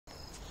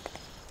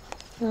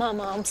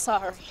Mama, I'm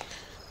sorry.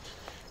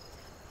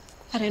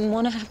 I didn't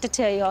want to have to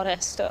tell you all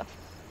that stuff.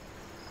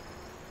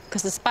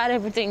 Because despite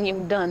everything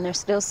you've done, there's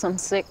still some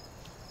sick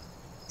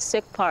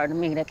part of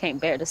me that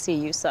can't bear to see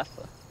you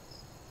suffer.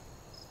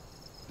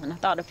 And I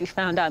thought if you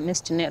found out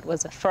Miss Jeanette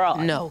was a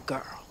fraud... No,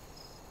 girl.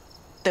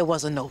 There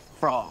wasn't no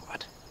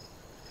fraud.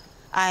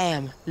 I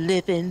am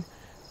living,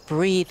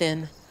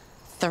 breathing,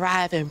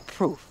 thriving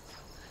proof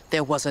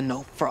there wasn't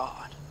no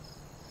fraud.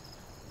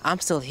 I'm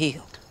still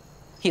healed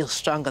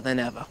stronger than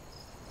ever.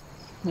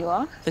 You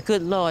are? The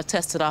good Lord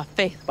tested our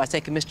faith by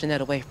taking Miss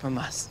Jeanette away from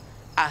us.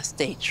 I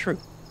stayed true.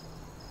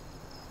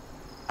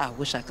 I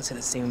wish I could say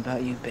the same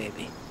about you,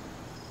 baby.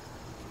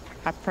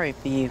 I pray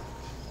for you.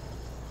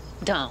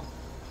 Don't.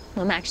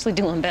 I'm actually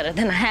doing better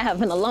than I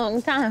have in a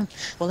long time.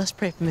 Well, let's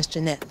pray for Miss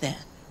Jeanette then.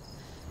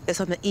 There's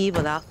something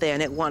evil out there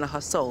and it wanted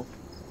her soul.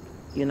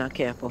 You're not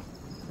careful.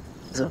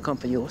 It's gonna come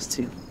for yours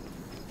too.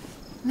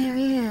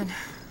 Marianne.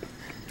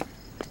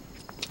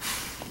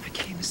 I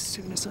came as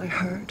soon as I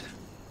heard.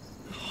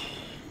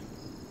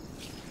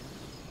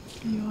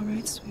 Are you all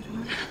right,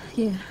 sweetheart?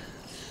 Yeah.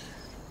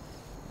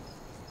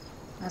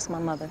 That's my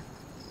mother.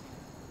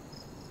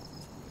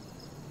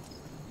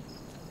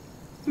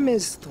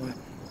 Ms.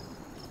 Thornton.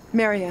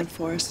 Marianne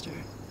Forrester.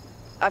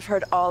 I've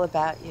heard all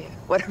about you.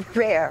 What a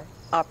rare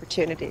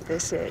opportunity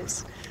this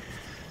is.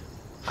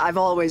 I've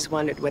always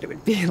wondered what it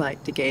would be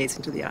like to gaze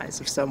into the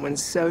eyes of someone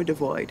so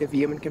devoid of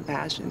human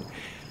compassion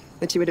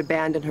that she would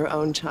abandon her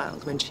own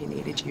child when she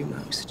needed you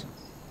most.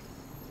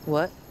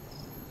 What?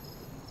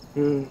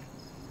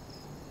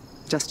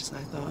 Just as I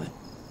thought.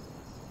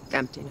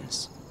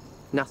 Emptiness.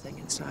 Nothing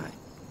inside.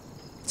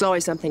 It's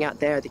always something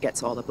out there that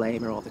gets all the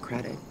blame or all the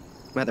credit,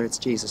 whether it's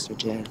Jesus or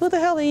Jen. Who the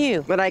hell are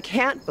you? What I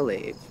can't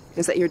believe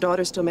is that your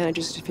daughter still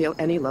manages to feel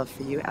any love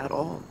for you at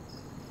all.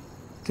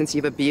 Since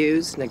you've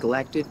abused,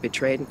 neglected,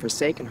 betrayed, and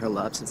forsaken her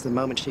love since the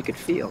moment she could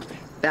feel.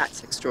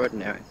 That's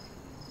extraordinary.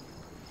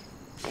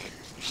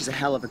 She's a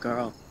hell of a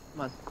girl.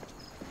 Come on.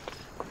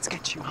 Let's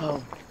get you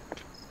home.